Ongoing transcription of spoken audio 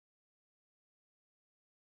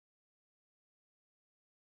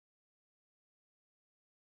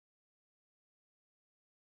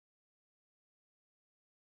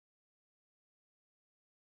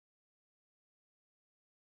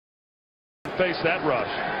Face that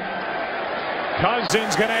rush.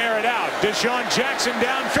 Cousins gonna air it out. Deshaun Jackson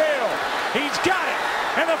downfield. He's got it.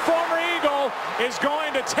 And the former Eagle is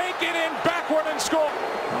going to take it in backward and score.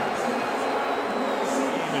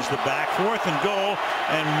 There's the back, 4th and goal,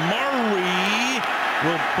 and Murray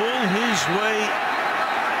will pull his way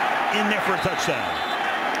in there for a touchdown.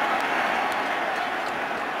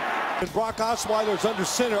 And Brock Osweiler's under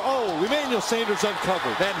center. Oh, Emmanuel Sanders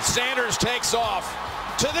uncovered. Then Sanders takes off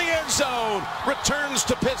to the end zone, returns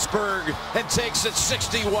to Pittsburgh, and takes it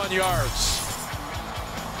 61 yards.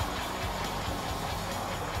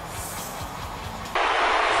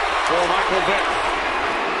 For Michael Vick.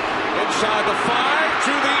 Inside the 5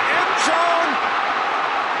 to the end zone.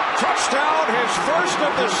 Touchdown, his first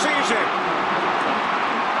of the season.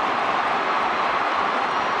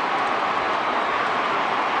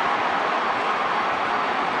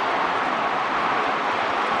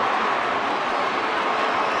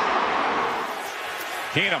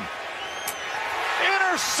 Keenum.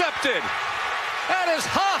 Intercepted. That is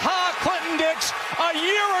ha-ha Clinton Dix a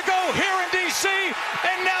year ago here in D.C.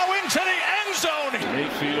 and now into the end zone.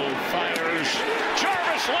 Mayfield fires.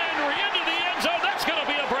 Jarvis Landry into the end zone. That's going to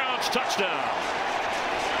be a Browns touchdown.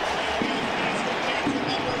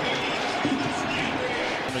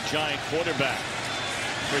 The Giant quarterback.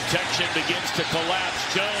 Protection begins to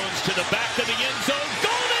collapse. Jones to the back of the end zone.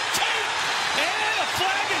 Golden Tate! And a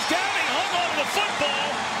flag is down. He hung on to the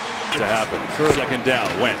football. To happen. Second down.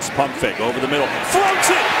 Wentz. Pump fake over the middle. Floats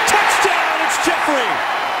it. Touchdown. It's Jeffrey.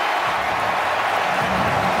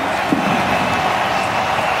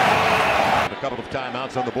 A couple of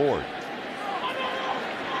timeouts on the board.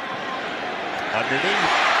 Underneath.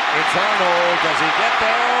 It's Arnold. Does he get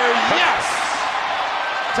there? Yes!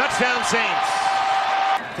 Touchdown Saints.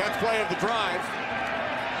 10th play of the drive.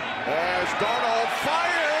 As Darnold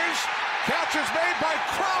fires. Catch is made by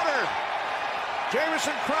Crowder.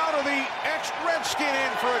 Jamison Crowder, the ex-Redskin,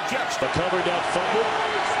 in for a Jets. Recovered that fumble.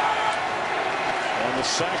 And the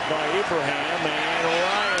sack by Abraham. And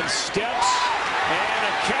Ryan steps. And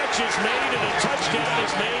a catch is made. And a touchdown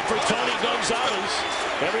is made for Tony Gonzalez.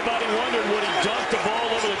 Everybody wondered would he dunk the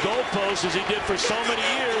ball over the goalpost as he did for so many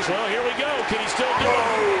years. Well, here we go. Can he still do it?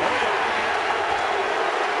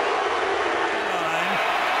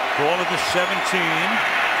 Ball at the 17.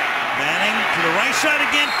 Manning to the right side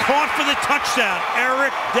again, caught for the touchdown,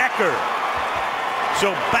 Eric Decker.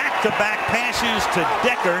 So back-to-back passes to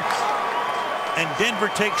Decker, and Denver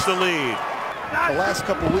takes the lead. The last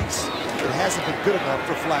couple of weeks, it hasn't been good enough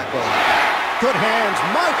for Flacco. Good hands,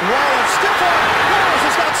 Mike Wallace, stiff arm. Wallace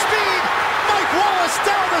has got speed. Mike Wallace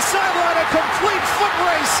down the sideline, a complete foot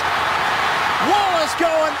race. Wallace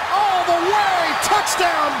going all the way.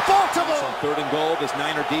 Touchdown, Baltimore. On 3rd and goal, this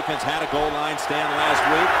Niner defense had a goal line stand last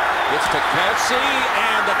week. It's to Kelsey,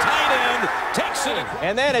 and the tight end takes it.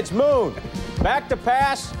 And then it's Moon. Back to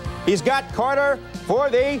pass. He's got Carter for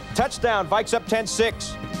the touchdown. Vikes up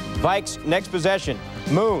 10-6. Vikes next possession.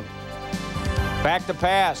 Moon. Back to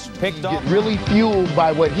pass. Picked off. Really fueled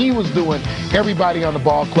by what he was doing. Everybody on the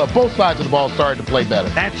ball club, both sides of the ball started to play better.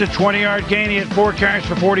 That's a 20-yard gain. He had 4 carries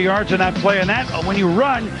for 40 yards in that play. And that, when you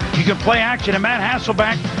run, you can play action. And Matt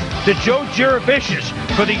Hasselback to Joe Jurevicius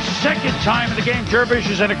for the 2nd time in the game.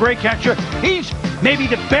 Jurevicius and a great catcher. He's maybe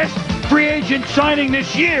the best free agent signing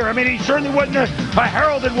this year. I mean, he certainly wasn't a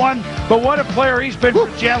heralded one, but what a player he's been for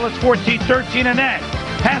Seattle. It's 14-13 and that.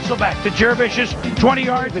 Hasselback to Jurevicius, 20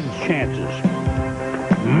 yards and chances.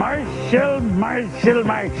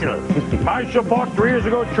 Marshall Faulk 3 years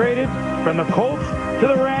ago traded from the Colts to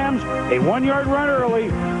the Rams, a 1-yard run early.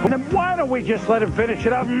 And then why don't we just let him finish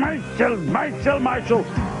it up? Marshall,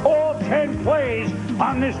 all 10 plays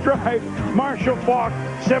on this drive. Marshall Faulk,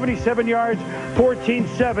 77 yards,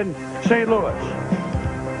 14-7, St. Louis.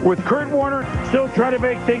 With Kurt Warner still trying to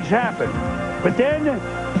make things happen. But then,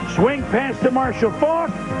 swing pass to Marshall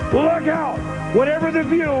Faulk, look out! Whatever the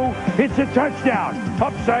view, it's a touchdown.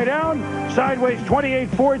 Upside down, sideways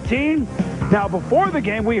 28-14. Now before the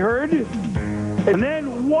game we heard, and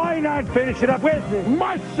then why not finish it up with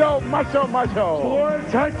Marshall. 4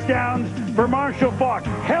 touchdowns for Marshall Faulk.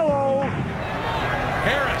 Hello.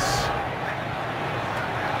 Harris.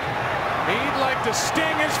 He'd like to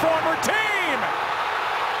sting his former team.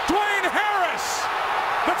 Dwayne Harris,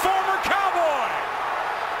 the former Cowboy.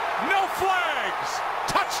 No flags.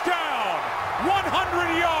 Touchdown.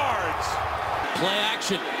 100 yards. Play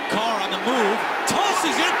action. Carr on the move.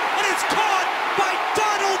 Tosses it, and it's caught by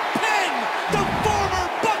Donald Penn, the former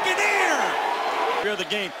Buccaneer. The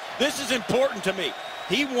game. This is important to me.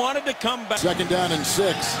 He wanted to come back. 2nd down and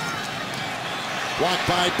 6. Blocked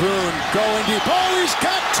by Boone. Going deep. Oh, he's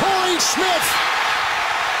got Torrey Smith.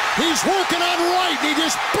 He's working on right. He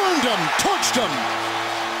just burned him, torched him.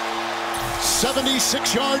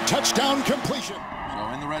 76-yard touchdown completion. So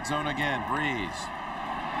in the red zone again, Breeze.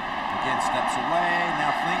 Again, steps away,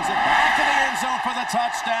 now flings it back to the end zone for the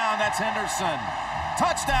touchdown. That's Henderson.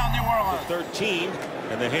 Touchdown, New Orleans. 13,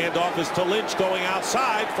 and the handoff is to Lynch going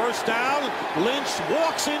outside. First down, Lynch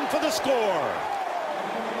walks in for the score.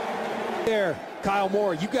 There, Kyle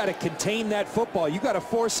Moore, you got to contain that football. You got to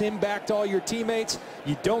force him back to all your teammates.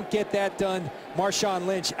 You don't get that done. Marshawn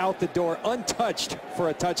Lynch out the door, untouched for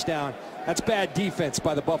a touchdown. That's bad defense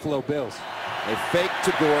by the Buffalo Bills. They fake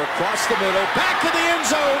to Gore, across the middle, back to the end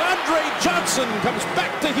zone. Andre Johnson comes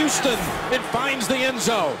back to Houston and finds the end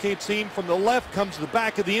zone. Team from the left comes to the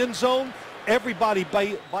back of the end zone. Everybody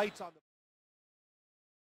bites on the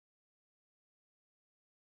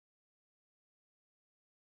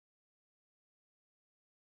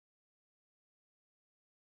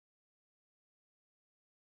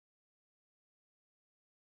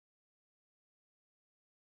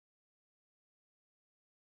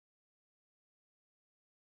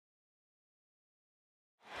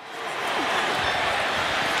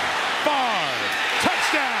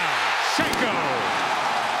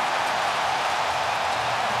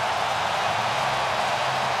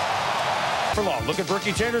for long. Look at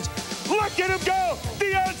Berkey Sanders. Look at him go!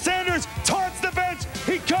 Deion Sanders taunts the bench.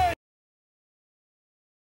 He could.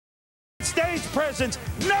 Stage presence,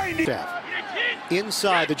 90.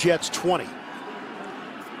 Inside the Jets 20.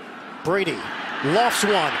 Brady lofts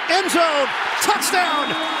one. End zone.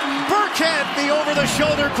 Touchdown. Burkhead, the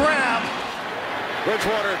over-the-shoulder grab.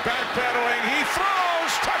 Bridgewater backpedaling. He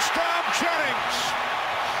throws. Touchdown, Jennings.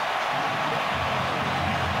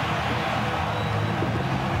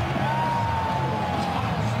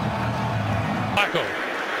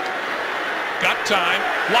 Got time,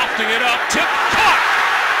 lofting it up, tip, caught!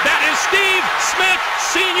 That is Steve Smith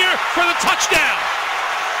Sr. for the touchdown!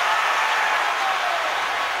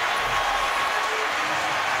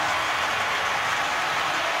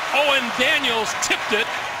 Owen Daniels tipped it.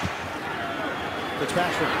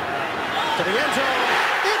 Fitzpatrick to the end zone.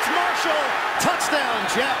 It's Marshall. Touchdown,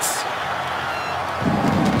 Jets.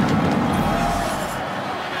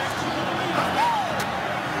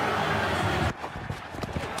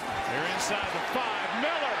 Inside the 5,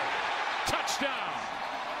 Miller, touchdown.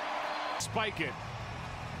 Spike it.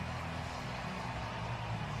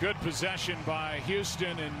 Good possession by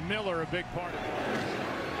Houston, and Miller a big part of it.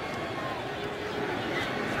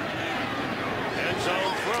 End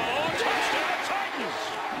zone throw, touchdown Titans.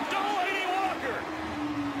 Delaney Walker.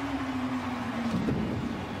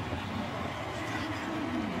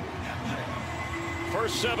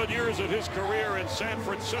 First 7 years of his career in San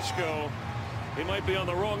Francisco. He might be on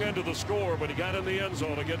the wrong end of the score, but he got in the end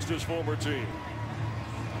zone against his former team.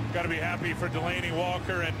 Got to be happy for Delaney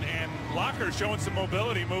Walker, and Locker showing some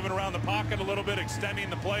mobility, moving around the pocket a little bit, extending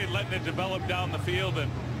the play, letting it develop down the field, and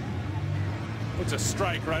puts a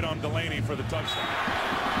strike right on Delaney for the touchdown.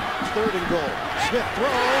 3rd and goal. Smith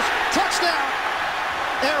throws. Touchdown.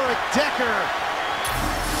 Eric Decker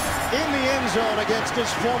in the end zone against his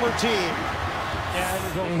former team.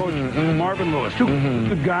 Yeah, Marvin Lewis. Two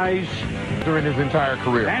good guys during his entire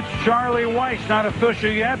career. That's Charlie Weiss, not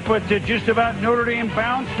official yet, but just about Notre Dame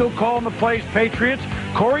bound, still calling the plays. Patriots.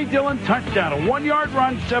 Corey Dillon touchdown, a 1-yard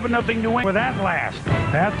run, 7-0 New England. With that last,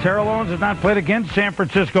 Terrell Owens has not played against San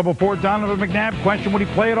Francisco before. Donovan McNabb questioned would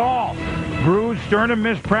he play at all. Bruce Sternum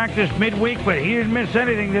missed practice midweek, but he didn't miss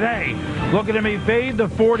anything today. Look at him evade the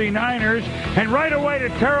 49ers, and right away to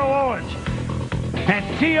Terrell Owens.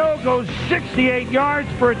 And T.O. goes 68 yards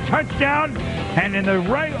for a touchdown. And in the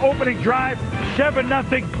right opening drive,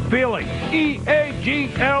 7-0 Philly.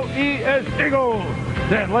 E-A-G-L-E-S Eagles.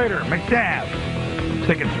 Then later, McNabb.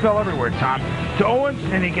 They can spell everywhere, Tom. To Owens,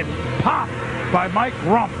 and he gets popped by Mike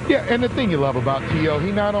Rump. Yeah, and the thing you love about T.O.,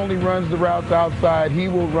 he not only runs the routes outside, he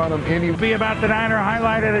will run them anywhere. Be about the Niner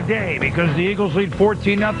highlight of the day because the Eagles lead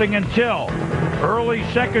 14-0 until early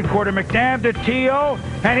second quarter. McNabb to T.O.,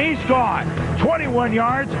 and he's gone. 21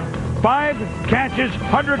 yards, 5 catches,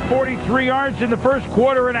 143 yards in the first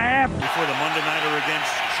quarter and a half. Before the Monday Nighter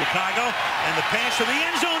against Chicago, and the pass to the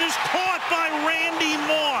end zone is caught by Randy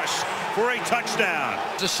Moss for a touchdown.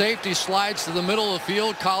 The safety slides to the middle of the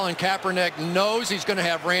field. Colin Kaepernick knows he's going to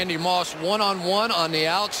have Randy Moss one-on-one on the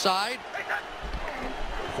outside.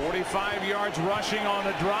 45 yards rushing on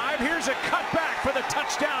the drive. Here's a cutback for the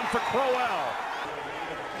touchdown for Crowell.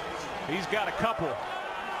 He's got a couple.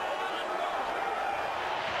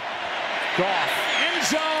 Goff, end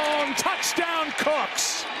zone, touchdown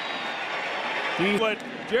Cooks. What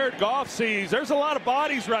Jared Goff sees, there's a lot of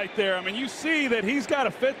bodies right there. I mean, you see that he's got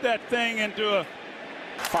to fit that thing into a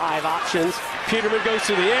 5 options. Peterman goes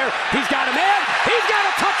through the air. He's got a man. He's got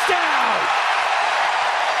a touchdown.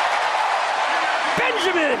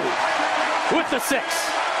 Benjamin with the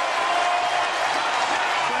 6.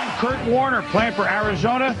 Kurt Warner playing for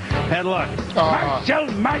Arizona. And look,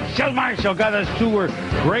 Marshall. God, those two were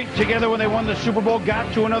great together when they won the Super Bowl.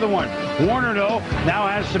 Got to another one. Warner, though, now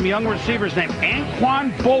has some young receivers named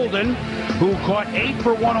Anquan Bolden, who caught 8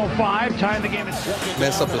 for 105, tying the game.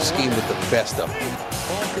 Mess up a scheme with the best of them.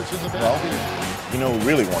 Well, you know who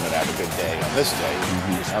really wanted to have a good day on this day?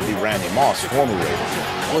 That'd be Randy Moss, former Raider.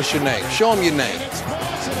 What's your name? Show him your name.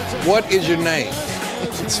 What is your name?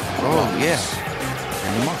 Oh, yeah.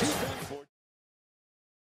 Randy Moss.